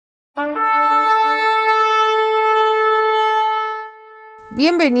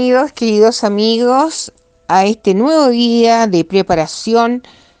Bienvenidos, queridos amigos, a este nuevo día de preparación,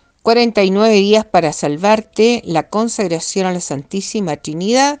 49 días para salvarte, la consagración a la Santísima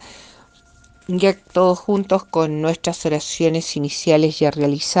Trinidad, ya todos juntos con nuestras oraciones iniciales ya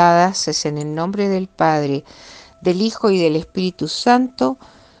realizadas. Es en el nombre del Padre, del Hijo y del Espíritu Santo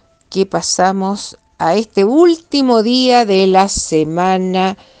que pasamos a este último día de la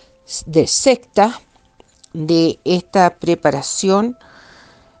semana de sexta de esta preparación.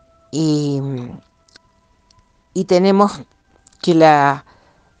 Y tenemos que la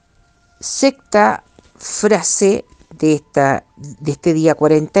sexta frase de este día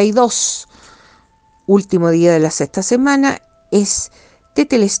 42, último día de la sexta semana, es: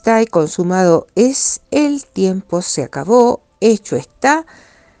 Tetelestai, consumado es, el tiempo se acabó, hecho está.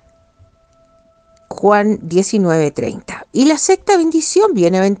 Juan 19:30. Y la sexta bendición: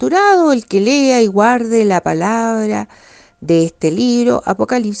 bienaventurado el que lea y guarde la palabra de este libro,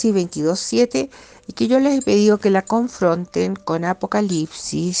 Apocalipsis 22:7, y que yo les he pedido que la confronten con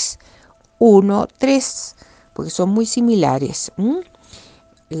Apocalipsis 1:3, porque son muy similares,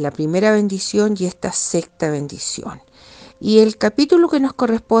 la primera bendición y esta sexta bendición. Y el capítulo que nos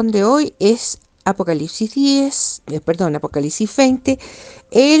corresponde hoy es Apocalipsis 20,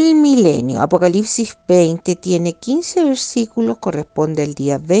 el milenio. Apocalipsis 20 tiene 15 versículos, corresponde al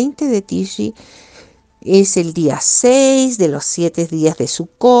día 20 de Tishri. Es el día 6 de los 7 días de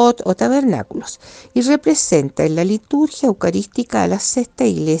Sukkot o tabernáculos y representa en la liturgia eucarística a la sexta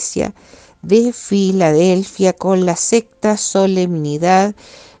iglesia de Filadelfia con la sexta solemnidad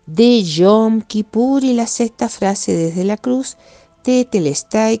de Yom Kippur y la sexta frase desde la cruz: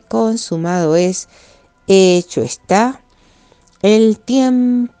 Tetelestai, consumado es, hecho está, el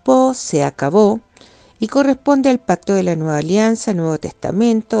tiempo se acabó. Y corresponde al pacto de la Nueva Alianza, Nuevo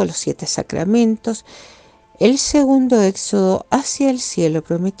Testamento, los 7 sacramentos, el segundo éxodo hacia el cielo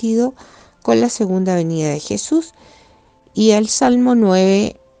prometido con la segunda venida de Jesús, y al Salmo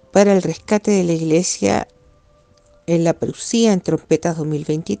 9 para el rescate de la Iglesia en la parucía en trompetas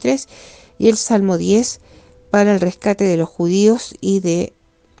 2023, y el Salmo 10 para el rescate de los judíos y de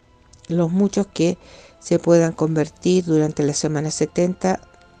los muchos que se puedan convertir durante la semana 70,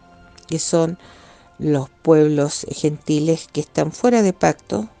 que son los pueblos gentiles que están fuera de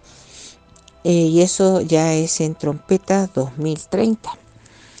pacto, y eso ya es en trompetas 2030.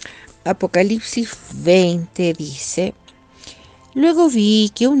 Apocalipsis 20 dice: luego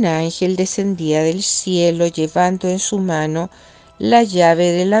vi que un ángel descendía del cielo llevando en su mano la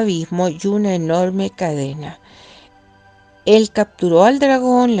llave del abismo y una enorme cadena. Él capturó al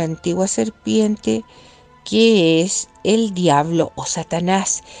dragón, la antigua serpiente, que es el diablo o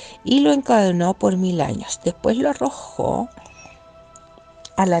Satanás, y lo encadenó por 1000 años. Después lo arrojó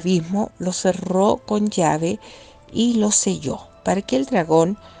al abismo, lo cerró con llave y lo selló, para que el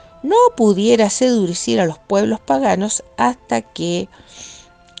dragón no pudiera seducir a los pueblos paganos hasta que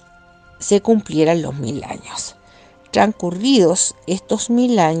se cumplieran los 1000 años. Transcurridos estos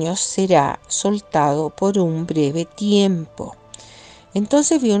 1000 años, será soltado por un breve tiempo.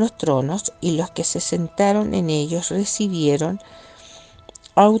 Entonces vi unos tronos, y los que se sentaron en ellos recibieron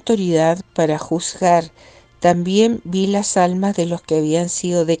autoridad para juzgar. También vi las almas de los que habían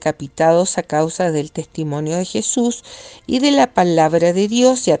sido decapitados a causa del testimonio de Jesús y de la palabra de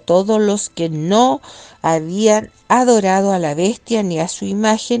Dios, y a todos los que no habían adorado a la bestia ni a su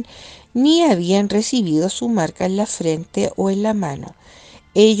imagen, ni habían recibido su marca en la frente o en la mano.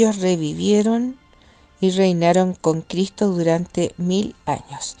 Ellos revivieron y reinaron con Cristo durante 1000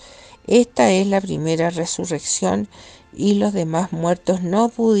 años. Esta es la primera resurrección, y los demás muertos no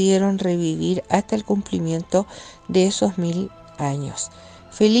pudieron revivir hasta el cumplimiento de esos 1000 años.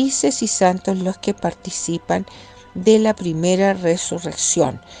 Felices y santos los que participan de la primera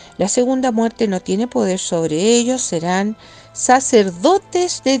resurrección. La segunda muerte no tiene poder sobre ellos, serán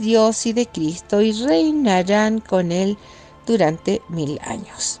sacerdotes de Dios y de Cristo y reinarán con Él durante 1000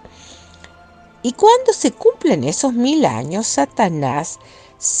 años. Y cuando se cumplen esos 1000 años, Satanás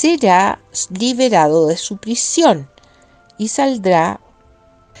será liberado de su prisión y saldrá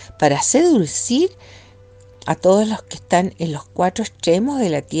para seducir a todos los que están en los 4 extremos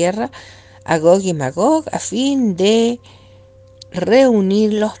de la tierra, a Gog y Magog, a fin de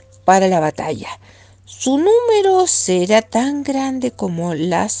reunirlos para la batalla. Su número será tan grande como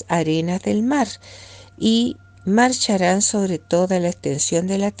las arenas del mar, y marcharán sobre toda la extensión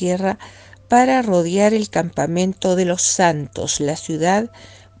de la tierra para rodear el campamento de los santos, la ciudad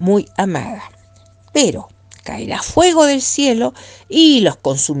muy amada. Pero caerá fuego del cielo y los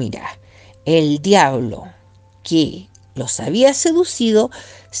consumirá. El diablo que los había seducido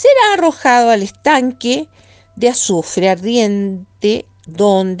será arrojado al estanque de azufre ardiente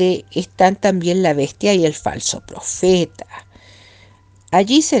donde están también la bestia y el falso profeta.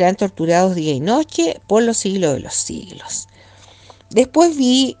 Allí serán torturados día y noche por los siglos de los siglos. Después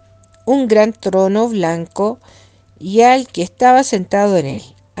vi un gran trono blanco y al que estaba sentado en él.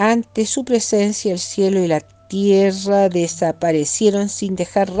 Ante su presencia el cielo y la tierra desaparecieron sin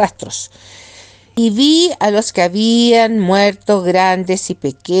dejar rastros. Y vi a los que habían muerto, grandes y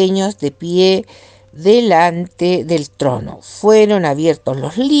pequeños, de pie delante del trono. Fueron abiertos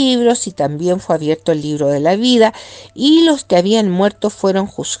los libros y también fue abierto el libro de la vida, y los que habían muerto fueron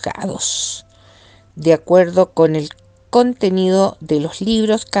juzgados de acuerdo con el contenido de los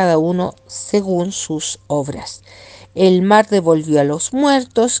libros, cada uno según sus obras. El mar devolvió a los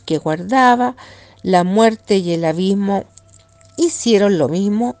muertos que guardaba, la muerte y el abismo hicieron lo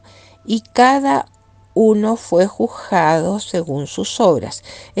mismo, y cada uno fue juzgado según sus obras.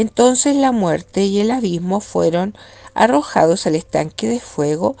 Entonces la muerte y el abismo fueron arrojados al estanque de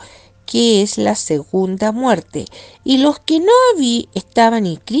fuego, que es la segunda muerte, y los que no estaban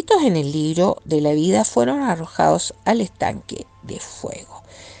inscritos en el libro de la vida fueron arrojados al estanque de fuego.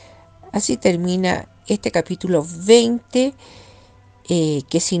 Así termina este capítulo 20,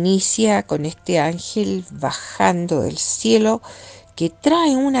 que se inicia con este ángel bajando del cielo, que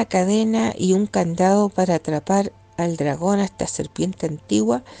trae una cadena y un candado para atrapar al dragón, a esta serpiente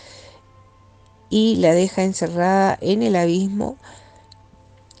antigua, y la deja encerrada en el abismo,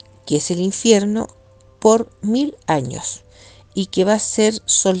 que es el infierno, por 1000 años, y que va a ser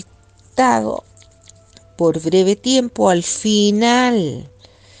soltado por breve tiempo al final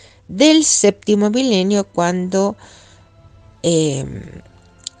del 7º milenio, cuando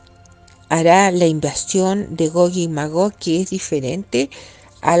hará la invasión de Gog y Magog, que es diferente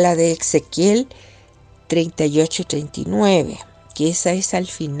a la de Ezequiel 38 y 39, que esa es al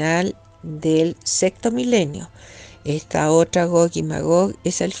final del 6º milenio. Esta otra Gog y Magog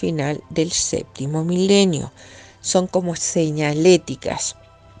es al final del 7º milenio. Son como señaléticas.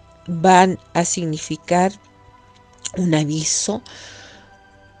 Van a significar un aviso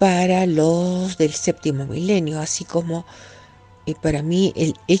para los del 7º milenio, así como para mí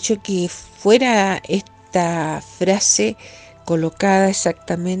el hecho que fuera esta frase colocada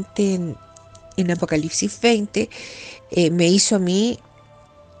exactamente en Apocalipsis 20 me hizo a mí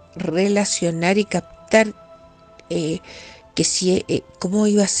relacionar y captar que si cómo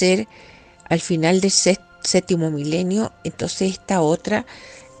iba a ser al final del 7º milenio. Entonces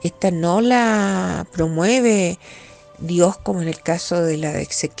esta no la promueve Dios, como en el caso de la de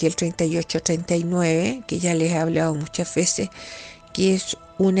Ezequiel 38-39, que ya les he hablado muchas veces, que es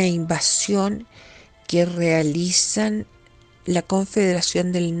una invasión que realizan la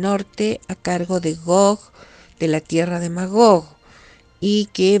Confederación del Norte a cargo de Gog, de la tierra de Magog, y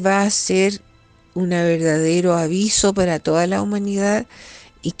que va a ser un verdadero aviso para toda la humanidad,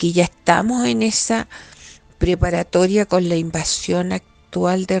 y que ya estamos en esa preparatoria con la invasión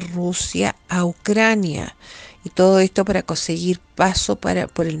actual de Rusia a Ucrania, y todo esto para conseguir paso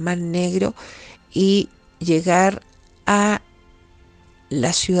por el Mar Negro y llegar a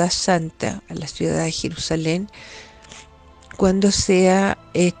la ciudad santa, a la ciudad de Jerusalén, cuando sea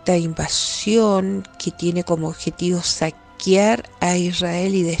esta invasión que tiene como objetivo saquear a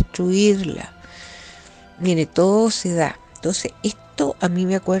Israel y destruirla. Mire, todo se da. Entonces, esto a mí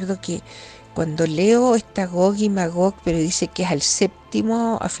me acuerdo que cuando leo esta Gog y Magog, pero dice que es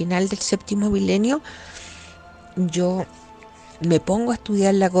a final del 7º milenio, yo me pongo a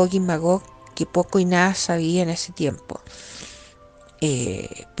estudiar la Gog y Magog, que poco y nada sabía en ese tiempo.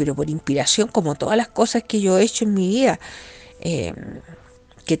 Pero por inspiración, como todas las cosas que yo he hecho en mi vida,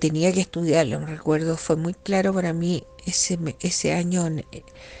 que tenía que estudiarlo. Me recuerdo, fue muy claro para mí ese año,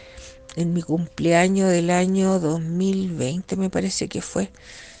 en mi cumpleaños del año 2020, me parece que fue.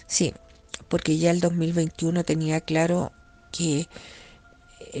 Sí, porque ya el 2021 tenía claro que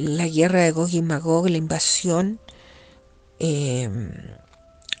la guerra de Gog y Magog, la invasión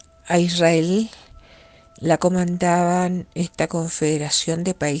a Israel, la comandaban esta confederación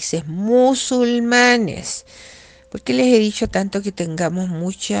de países musulmanes. ¿Por qué les he dicho tanto que tengamos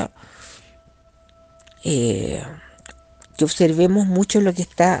que observemos mucho lo que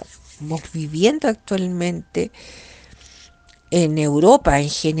estamos viviendo actualmente? En Europa en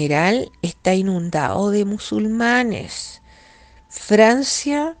general está inundado de musulmanes.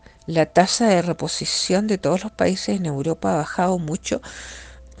 Francia, la tasa de reposición de todos los países en Europa ha bajado mucho,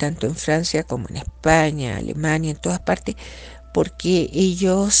 tanto en Francia como en España, Alemania, en todas partes, porque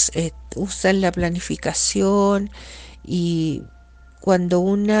ellos usan la planificación, y cuando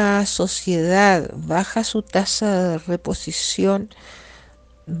una sociedad baja su tasa de reposición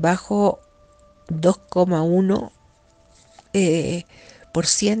bajo 2,1, por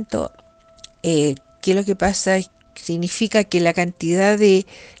ciento. ¿Qué es lo que pasa? Significa que la cantidad de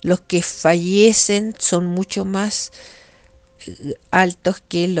los que fallecen son mucho más altos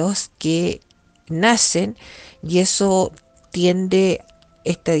que los que nacen, y eso tiende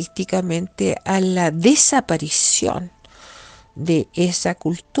estadísticamente a la desaparición de esa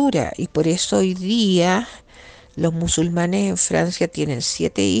cultura, y por eso hoy día los musulmanes en Francia tienen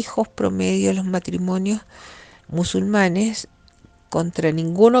 7 hijos promedio los matrimonios musulmanes, contra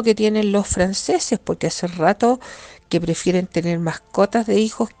ninguno que tienen los franceses, porque hace rato que prefieren tener mascotas de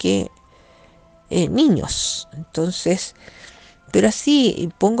hijos que niños. Entonces, pero así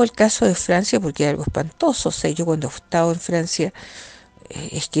pongo el caso de Francia porque es algo espantoso. O sea, yo cuando he estado en Francia,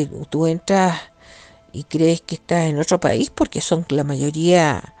 es que tú entras y crees que estás en otro país, porque son la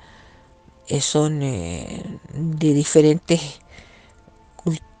mayoría son de diferentes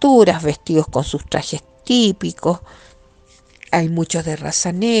culturas, vestidos con sus trajes típicos. Hay muchos de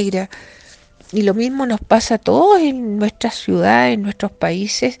raza negra. Y lo mismo nos pasa a todos en nuestras ciudades, en nuestros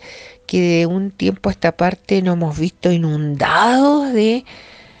países, que de un tiempo a esta parte nos hemos visto inundados de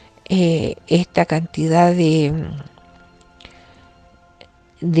esta cantidad de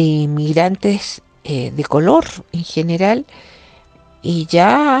inmigrantes de color en general, y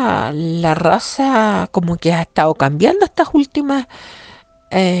ya la raza como que ha estado cambiando en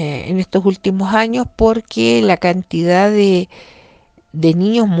estos últimos años, porque la cantidad de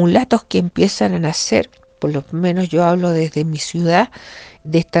niños mulatos que empiezan a nacer, por lo menos yo hablo desde mi ciudad,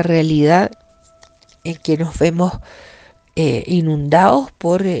 de esta realidad en que nos vemos inundados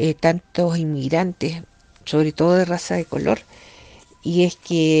por tantos inmigrantes, sobre todo de raza de color. Y es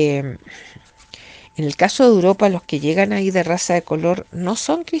que en el caso de Europa, los que llegan ahí de raza de color no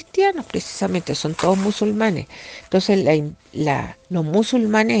son cristianos precisamente, son todos musulmanes. Entonces los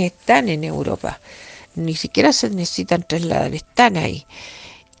musulmanes están en Europa, ni siquiera se necesitan trasladar, están ahí.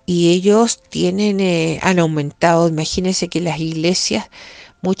 Y ellos han aumentado. Imagínense que las iglesias,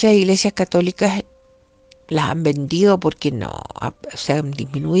 muchas iglesias católicas las han vendido porque no, se han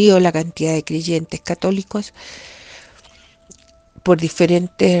disminuido la cantidad de creyentes católicos por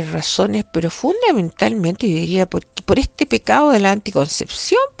diferentes razones, pero fundamentalmente yo diría por este pecado de la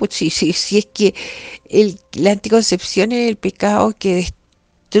anticoncepción. Pues si es que la anticoncepción es el pecado que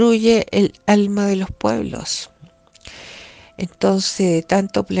destruye el alma de los pueblos. Entonces,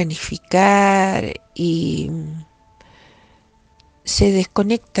 tanto planificar y se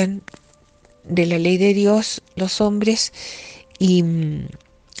desconectan de la ley de Dios los hombres, y,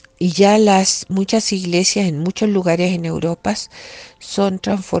 y ya muchas iglesias en muchos lugares en Europa son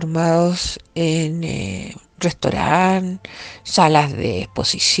transformados en restaurantes, salas de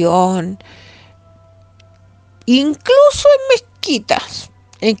exposición, incluso en mezquitas,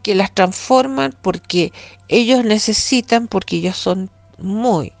 en que las transforman porque ellos necesitan, porque ellos son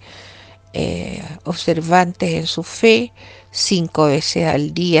muy observantes en su fe. 5 veces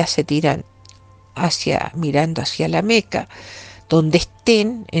al día se tiran mirando hacia la Meca, donde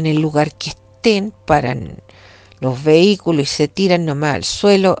estén, en el lugar que estén, paran los vehículos y se tiran nomás al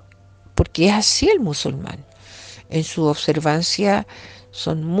suelo, porque es así el musulmán. En su observancia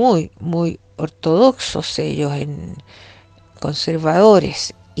son muy, muy ortodoxos ellos,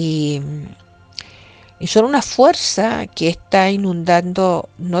 conservadores, y son una fuerza que está inundando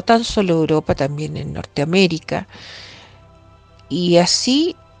no tan solo Europa, también en Norteamérica. Y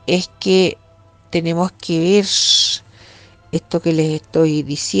así es que tenemos que ver esto que les estoy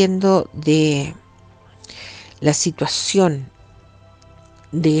diciendo de la situación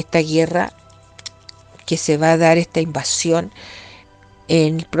de esta guerra que se va a dar, esta invasión.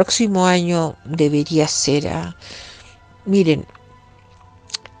 En el próximo año debería ser miren,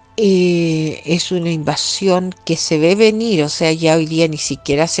 es una invasión que se ve venir. O sea, ya hoy día ni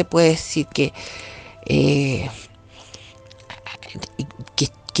siquiera se puede decir que es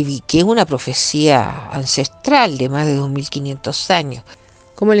una profecía ancestral de más de 2500 años.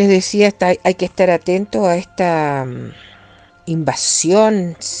 Como les decía, hay que estar atento a esta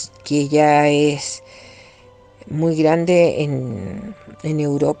invasión que ya es muy grande en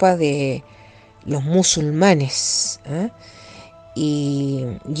Europa, de los musulmanes, y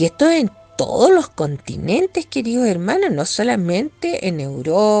esto en todos los continentes, queridos hermanos, no solamente en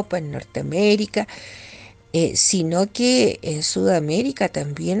Europa, en Norteamérica, sino que en Sudamérica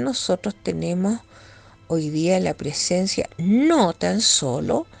también nosotros tenemos hoy día la presencia no tan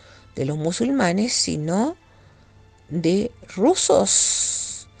solo de los musulmanes, sino de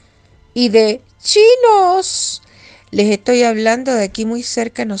rusos y de chinos. Les estoy hablando de aquí muy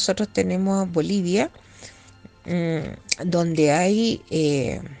cerca. Nosotros tenemos Bolivia, donde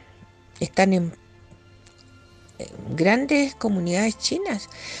están grandes comunidades chinas.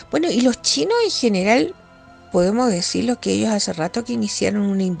 Bueno, y los chinos en general, podemos decirlo que ellos hace rato que iniciaron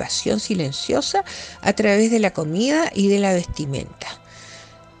una invasión silenciosa a través de la comida y de la vestimenta.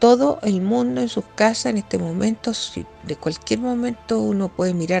 Todo el mundo en sus casas en este momento, de cualquier momento uno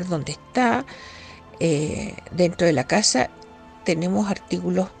puede mirar dónde está. Dentro de la casa tenemos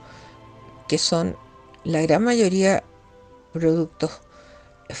artículos que son la gran mayoría productos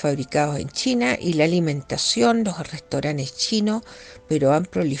fabricados en China, y la alimentación, los restaurantes chinos, pero han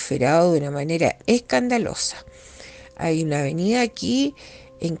proliferado de una manera escandalosa. Hay una avenida aquí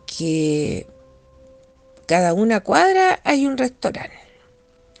en que cada una cuadra hay un restaurante,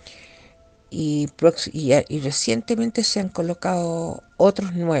 y recientemente se han colocado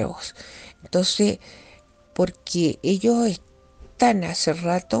otros nuevos. Entonces, porque ellos están hace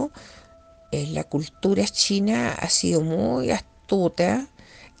rato, la cultura china ha sido muy astuta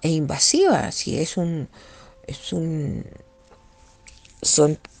e invasiva. Así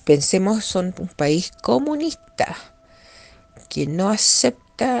pensemos, son un país comunista que no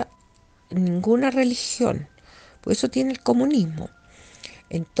acepta ninguna religión, por eso tiene el comunismo.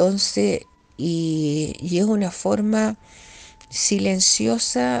 Entonces, y es una forma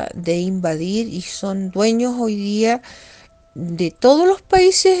silenciosa de invadir, y son dueños hoy día de todos los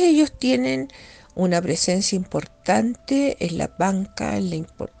países. Ellos tienen una presencia importante en la banca, en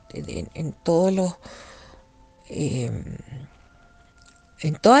todos los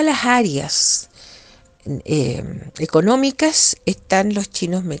en todas las áreas económicas están los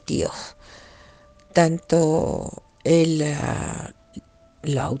chinos metidos, tanto en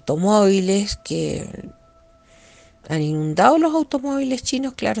los automóviles, que han inundado los automóviles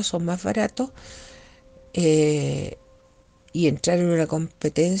chinos, claro, son más baratos, y entrar en una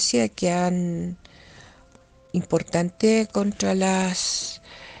competencia importante contra las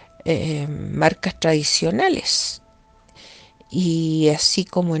marcas tradicionales. Y así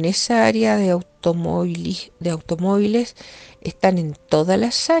como en esa área de automóviles están en todas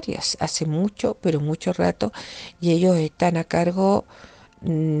las áreas hace mucho, pero mucho rato, y ellos están a cargo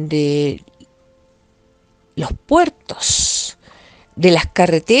de los puertos, de las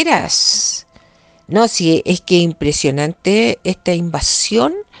carreteras. No, sí, es que impresionante esta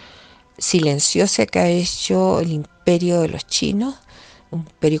invasión silenciosa que ha hecho el imperio de los chinos, un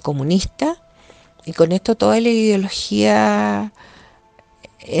imperio comunista, y con esto toda la ideología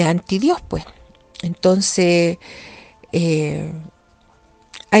antidios, pues. Entonces,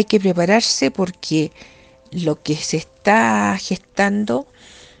 hay que prepararse, porque lo que se está gestando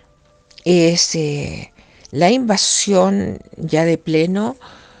es la invasión ya de pleno,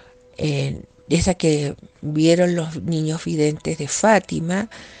 esa que vieron los niños videntes de Fátima,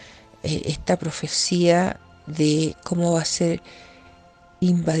 esta profecía de cómo va a ser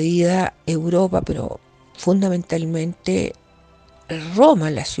invadida Europa, pero fundamentalmente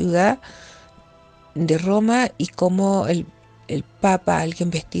Roma, la ciudad de Roma, y cómo el Papa, alguien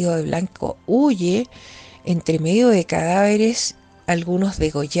vestido de blanco, huye entre medio de cadáveres, algunos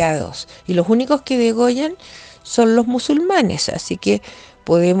degollados, y los únicos que degollan son los musulmanes. Así que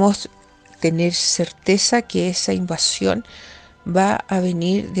podemos tener certeza que esa invasión va a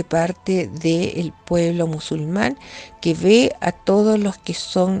venir de parte del pueblo musulmán, que ve a todos los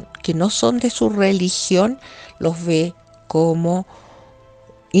que no son de su religión, los ve como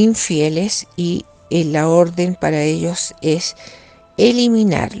infieles, y la orden para ellos es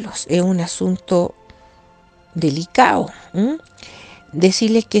eliminarlos. Es un asunto delicado.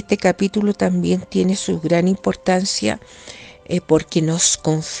 Decirles que este capítulo también tiene su gran importancia, porque nos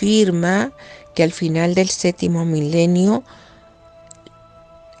confirma que al final del 7º milenio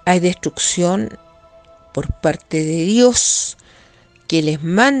hay destrucción por parte de Dios, que les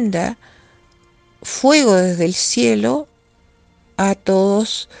manda fuego desde el cielo a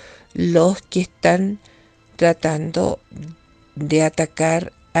todos los que están tratando de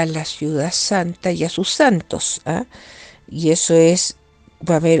atacar a la ciudad santa y a sus santos. Y eso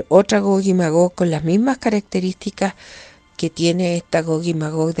va a haber otra Gog y Magog con las mismas características que tiene esta Gog y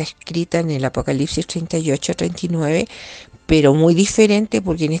Magog descrita en el Apocalipsis 38-39, pero muy diferente,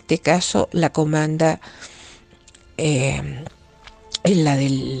 porque en este caso la comanda, en la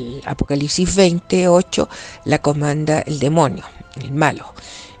del Apocalipsis 28, la comanda el demonio, el malo,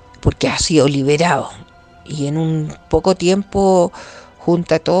 porque ha sido liberado, y en un poco tiempo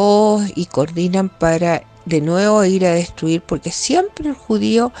junta a todos y coordinan para de nuevo ir a destruir, porque siempre el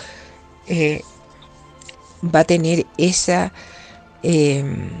judío va a tener esa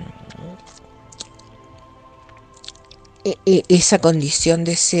esa condición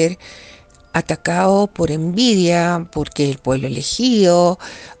de ser atacados por envidia, porque el pueblo elegido,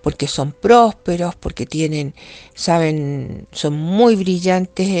 porque son prósperos, porque son muy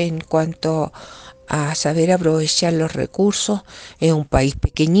brillantes en cuanto a saber aprovechar los recursos. Es un país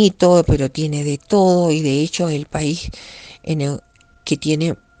pequeñito, pero tiene de todo, y de hecho es el país que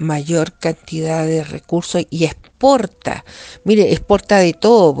tiene mayor cantidad de recursos y exporta. Mire, exporta de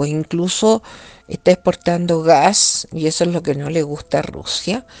todo, pues incluso está exportando gas, y eso es lo que no le gusta a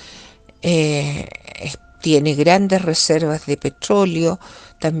Rusia. eh, Tiene grandes reservas de petróleo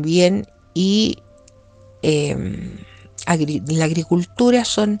también, y la agricultura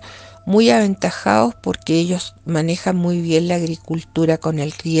son muy aventajados porque ellos manejan muy bien la agricultura con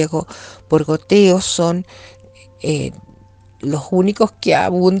el riego por goteo. Son los únicos que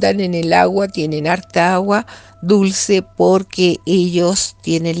abundan en el agua, tienen harta agua dulce, porque ellos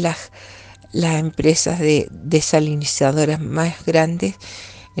tienen las empresas de desalinizadoras más grandes.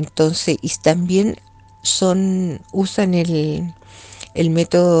 Entonces, y también usan el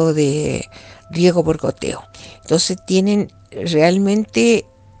método de riego por goteo. Entonces realmente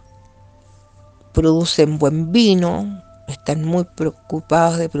producen buen vino, están muy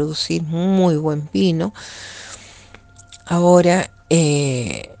preocupados de producir muy buen vino. Ahora,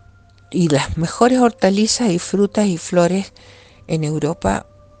 y las mejores hortalizas y frutas y flores en Europa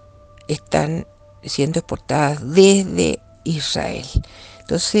están siendo exportadas desde Israel.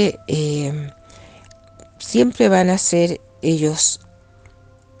 Entonces, siempre van a ser ellos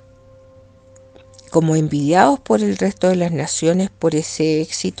como envidiados por el resto de las naciones por ese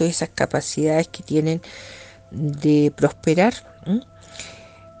éxito y esas capacidades que tienen de prosperar.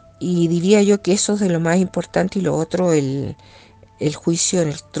 Y diría yo que eso es de lo más importante, y lo otro, el juicio en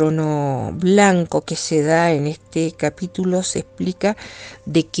el trono blanco que se da en este capítulo, se explica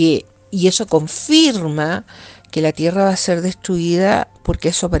de que, y eso confirma que la tierra va a ser destruida, porque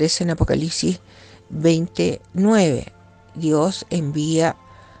eso aparece en Apocalipsis 29. Dios envía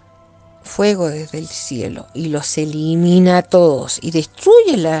fuego desde el cielo y los elimina a todos y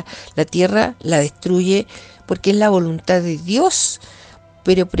destruye la tierra, la destruye porque es la voluntad de Dios,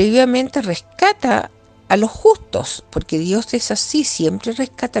 pero previamente rescata a los justos, porque Dios es así, siempre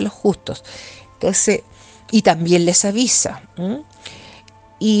rescata a los justos. Entonces, y también les avisa,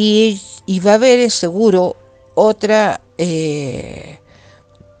 y va a haber seguro otra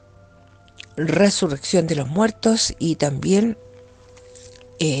resurrección de los muertos, y también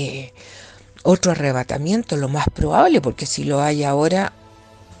otro arrebatamiento, lo más probable, porque si lo hay ahora,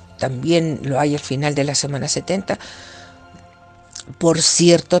 también lo hay al final de la semana 70. Por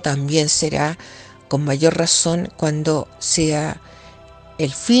cierto, también será con mayor razón cuando sea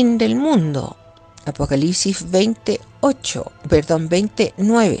el fin del mundo, Apocalipsis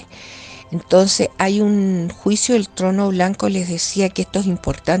 29. Entonces hay un juicio del trono blanco. Les decía que esto es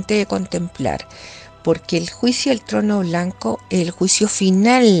importante de contemplar, porque el juicio del trono blanco es el juicio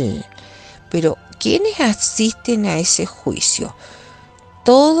final. Pero ¿quiénes asisten a ese juicio?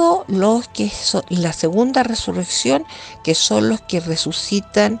 Todos los que son la segunda resurrección, que son los que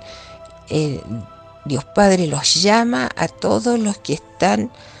resucitan. Dios Padre los llama a todos los que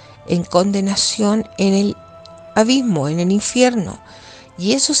están en condenación en el abismo, en el infierno,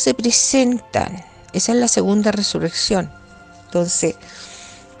 y esos se presentan. Esa es la segunda resurrección. Entonces,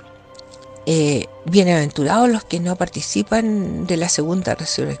 bienaventurados los que no participan de la segunda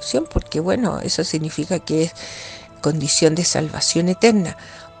resurrección, porque bueno, eso significa que es condición de salvación eterna,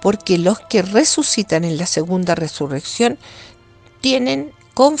 porque los que resucitan en la segunda resurrección tienen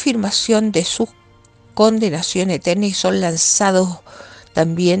confirmación de su condenación eterna y son lanzados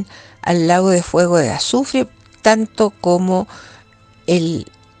también al lago de fuego de azufre, tanto como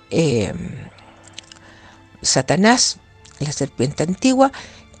el Satanás, la serpiente antigua,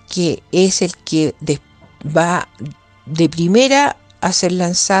 que es el que va de primera a ser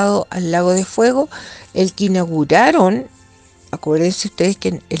lanzado al lago de fuego, el que inauguraron. Acuérdense ustedes que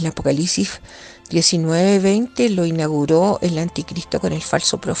en el Apocalipsis 19-20 lo inauguró el anticristo con el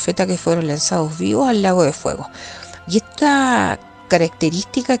falso profeta, que fueron lanzados vivos al lago de fuego. Y esta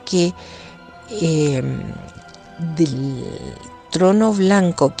característica que del trono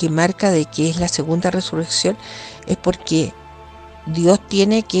blanco, que marca de que es la segunda resurrección, es porque Dios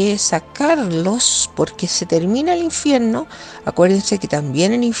tiene que sacarlos, porque se termina el infierno. Acuérdense que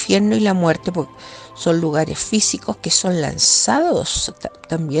también el infierno y la muerte son lugares físicos que son lanzados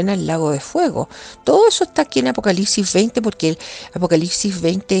también al lago de fuego. Todo eso está aquí en Apocalipsis 20, porque el Apocalipsis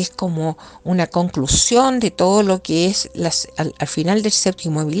 20 es como una conclusión de todo lo que es al final del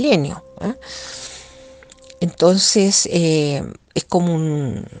séptimo milenio. Entonces, es como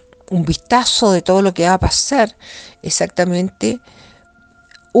un vistazo de todo lo que va a pasar exactamente.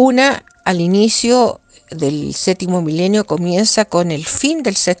 al inicio del séptimo milenio comienza con el fin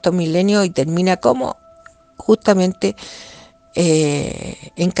del sexto milenio y termina como justamente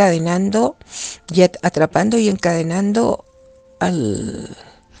encadenando y atrapando y encadenando a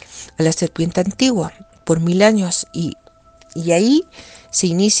la serpiente antigua por 1000 años y ahí se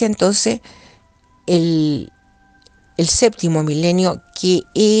inicia entonces el séptimo milenio, que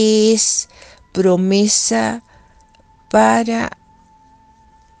es promesa para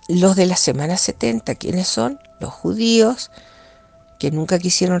los de la Semana 70. ¿Quiénes son? Los judíos, que nunca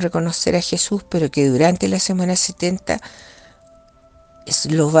quisieron reconocer a Jesús, pero que durante la Semana 70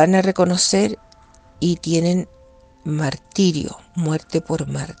 los van a reconocer y tienen martirio, muerte por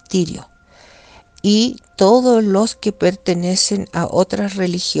martirio. Y todos los que pertenecen a otras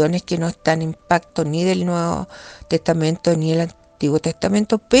religiones que no están en pacto ni del Nuevo Testamento ni del Antiguo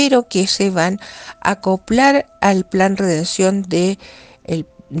Testamento, pero que se van a acoplar al plan redención de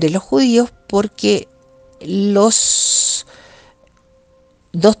los judíos, porque los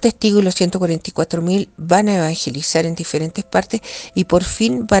dos testigos y los 144.000 van a evangelizar en diferentes partes y por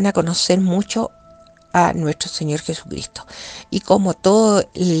fin van a conocer mucho a nuestro Señor Jesucristo. Y como todo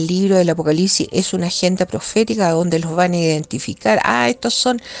el libro del Apocalipsis es una agenda profética donde los van a identificar, estos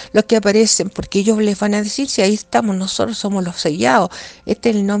son los que aparecen, porque ellos les van a decir, si ahí estamos, nosotros somos los sellados,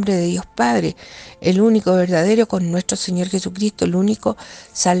 este es el nombre de Dios Padre, el único verdadero con nuestro Señor Jesucristo, el único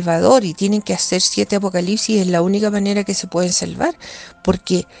Salvador, y tienen que hacer 7 Apocalipsis, es la única manera que se pueden salvar,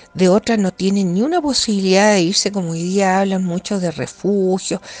 porque de otra no tienen ni una posibilidad de irse, como hoy día hablan muchos de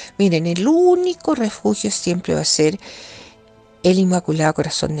refugio. Miren, el único refugio siempre va a ser el Inmaculado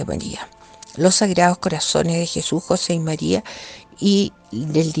Corazón de María, los Sagrados Corazones de Jesús, José y María y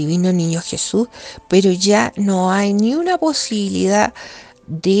del Divino Niño Jesús, pero ya no hay ni una posibilidad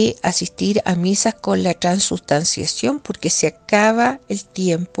de asistir a misas con la transustanciación, porque se acaba el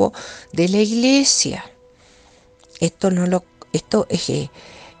tiempo de la Iglesia. Esto es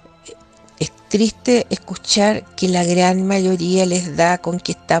triste escuchar que la gran mayoría les da con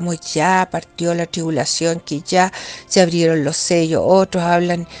que estamos ya, partió la tribulación, que ya se abrieron los sellos. Otros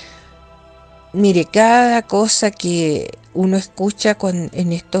hablan, mire, cada cosa que uno escucha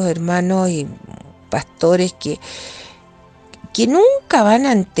en estos hermanos y pastores que nunca van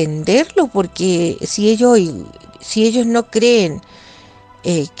a entenderlo, porque si ellos no creen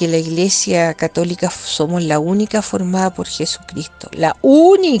que la Iglesia Católica somos la única formada por Jesucristo, la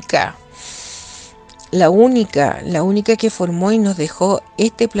única que formó y nos dejó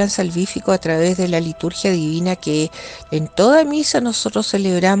este plan salvífico a través de la liturgia divina, que en toda misa nosotros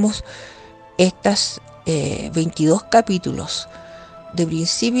celebramos estas 22 capítulos de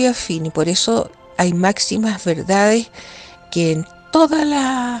principio a fin, y por eso hay máximas verdades que en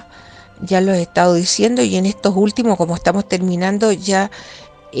ya lo he estado diciendo, y en estos últimos, como estamos terminando, ya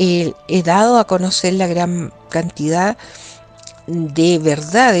he dado a conocer la gran cantidad de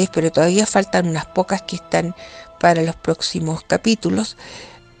verdades, pero todavía faltan unas pocas que están para los próximos capítulos,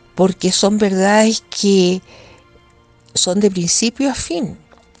 porque son verdades que son de principio a fin,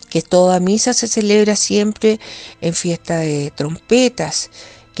 que toda misa se celebra siempre en fiesta de trompetas,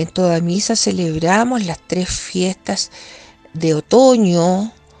 que en toda misa celebramos las 3 fiestas de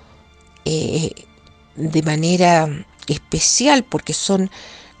otoño de manera especial, porque son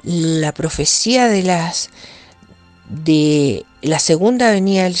la profecía de la segunda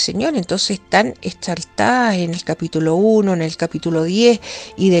venida del Señor. Entonces están exaltadas en el capítulo 1, en el capítulo 10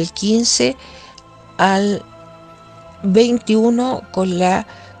 y del 15 al 21 con la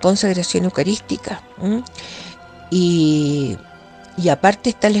consagración eucarística. Y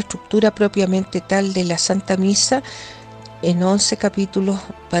aparte está la estructura propiamente tal de la Santa Misa, en 11 capítulos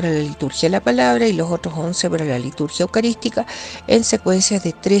para la liturgia de la palabra y los otros 11 para la liturgia eucarística, en secuencias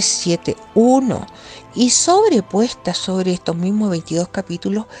de 3, 7, 1, y sobrepuesta sobre estos mismos 22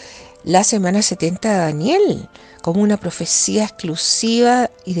 capítulos la Semana 70 de Daniel, como una profecía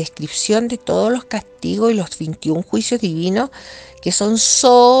exclusiva y descripción de todos los castigos y los 21 juicios divinos que son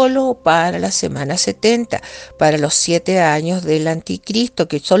solo para la Semana 70, para los 7 años del Anticristo,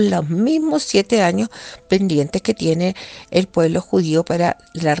 que son los mismos 7 años pendientes que tiene el pueblo judío para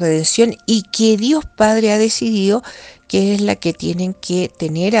la redención, y que Dios Padre ha decidido que es la que tienen que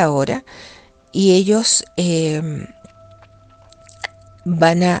tener ahora, y ellos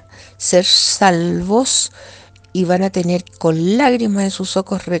van a ser salvos y van a tener con lágrimas en sus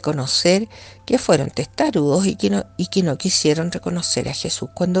ojos reconocer que fueron testarudos y que no quisieron reconocer a Jesús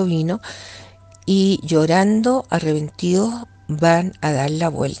cuando vino, y llorando, arrepentidos, van a dar la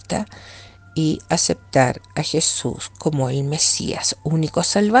vuelta y aceptar a Jesús como el Mesías, único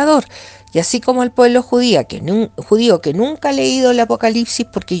Salvador. Y así como el pueblo judío que nunca ha leído el Apocalipsis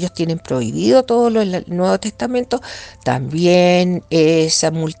porque ellos tienen prohibido todo lo del Nuevo Testamento, también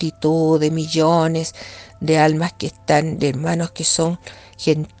esa multitud de millones de almas que están, de hermanos que son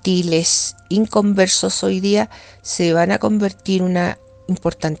gentiles, inconversos hoy día, se van a convertir una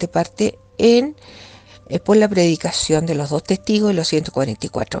importante parte por la predicación de los dos testigos y los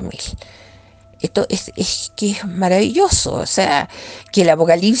 144.000. Esto es que es maravilloso, o sea, que el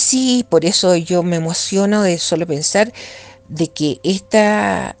Apocalipsis, por eso yo me emociono de solo pensar de que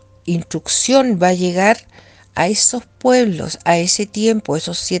esta instrucción va a llegar a esos pueblos, a ese tiempo,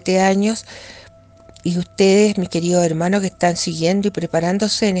 esos 7 años, y ustedes, mis queridos hermanos, que están siguiendo y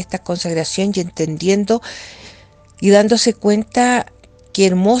preparándose en esta consagración y entendiendo y dándose cuenta qué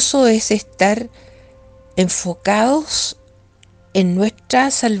hermoso es estar enfocados en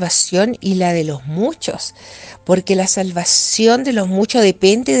nuestra salvación y la de los muchos, porque la salvación de los muchos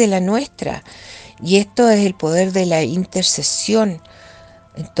depende de la nuestra, y esto es el poder de la intercesión.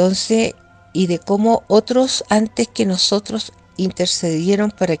 Entonces, y de cómo otros antes que nosotros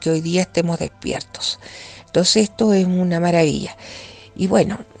intercedieron para que hoy día estemos despiertos. Entonces esto es una maravilla. Y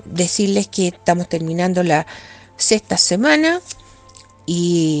bueno, decirles que estamos terminando la 6ª semana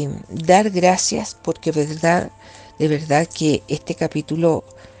y dar gracias porque de verdad que este capítulo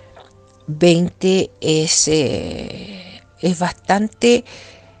 20 es bastante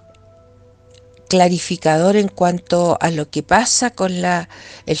clarificador en cuanto a lo que pasa con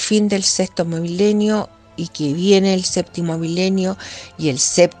el fin del 6º milenio y que viene el 7º milenio, y el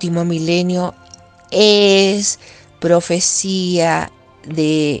 7º milenio es profecía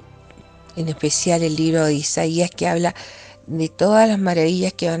en especial el libro de Isaías, que habla de todas las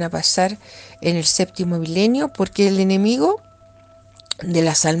maravillas que van a pasar en el 7º milenio, porque el enemigo de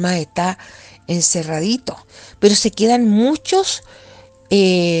las almas está encerradito, pero se quedan muchos,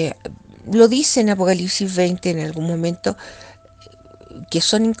 lo dice en Apocalipsis 20 en algún momento, que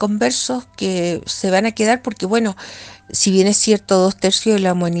son inconversos, que se van a quedar porque, bueno, si bien es cierto 2/3 de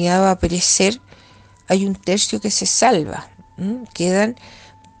la humanidad va a perecer, hay 1/3 que se salva, quedan,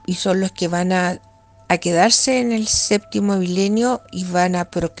 y son los que van a quedarse en el 7º milenio y van a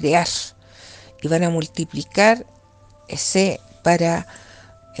procrear y van a multiplicar para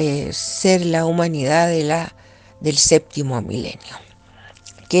ser la humanidad del 7º milenio.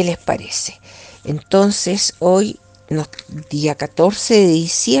 ¿Qué les parece? Entonces hoy, día 14 de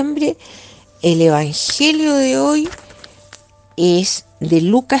diciembre, el Evangelio de hoy es de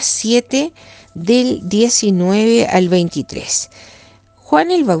Lucas 7, del 19 al 23.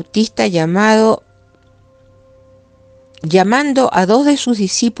 Juan el Bautista, llamando a 2 de sus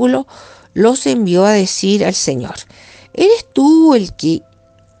discípulos, los envió a decir al Señor: ¿eres tú el que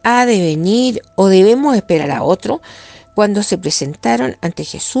ha de venir o debemos esperar a otro? Cuando se presentaron ante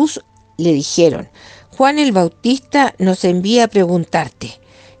Jesús, le dijeron: Juan el Bautista nos envía a preguntarte,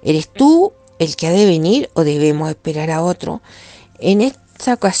 ¿eres tú el que ha de venir o debemos esperar a otro? En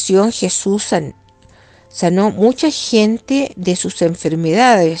esta ocasión Jesús sanó mucha gente de sus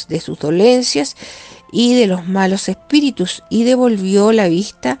enfermedades, de sus dolencias y de los malos espíritus, y devolvió la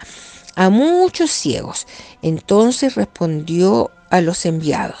vista a muchos ciegos. Entonces respondió a los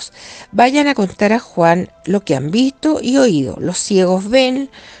enviados: vayan a contar a Juan lo que han visto y oído. Los ciegos ven,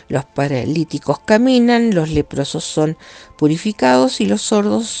 los paralíticos caminan, los leprosos son purificados y los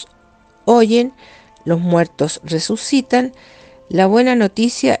sordos oyen, los muertos resucitan. La buena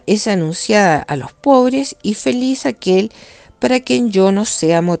noticia es anunciada a los pobres, y feliz aquel para quien yo no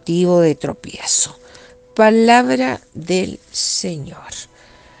sea motivo de tropiezo. Palabra del Señor.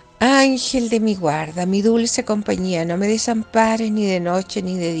 Ángel de mi guarda, mi dulce compañía, no me desampares ni de noche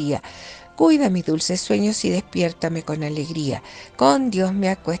ni de día. Cuida mis dulces sueños y despiértame con alegría. Con Dios me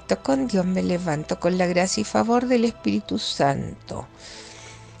acuesto, con Dios me levanto, con la gracia y favor del Espíritu Santo.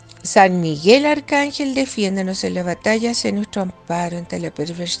 San Miguel Arcángel, defiéndanos en la batalla, sé nuestro amparo ante la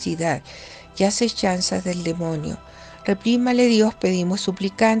perversidad y acechanzas del demonio. Reprímale Dios, pedimos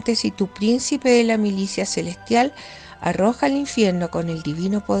suplicantes, y tu príncipe de la milicia celestial arroja al infierno con el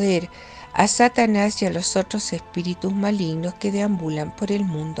divino poder a Satanás y a los otros espíritus malignos que deambulan por el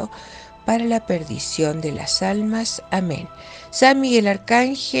mundo para la perdición de las almas. Amén. San Miguel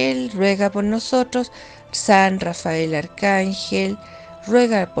Arcángel, ruega por nosotros. San Rafael Arcángel,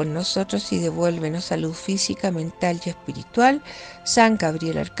 ruega por nosotros y devuélvenos salud física, mental y espiritual. San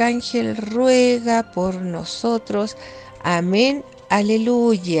Gabriel Arcángel, ruega por nosotros. Amén.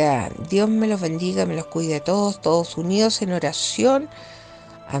 Aleluya. Dios me los bendiga, me los cuide a todos, todos unidos en oración.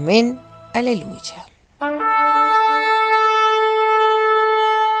 Amén. Aleluya.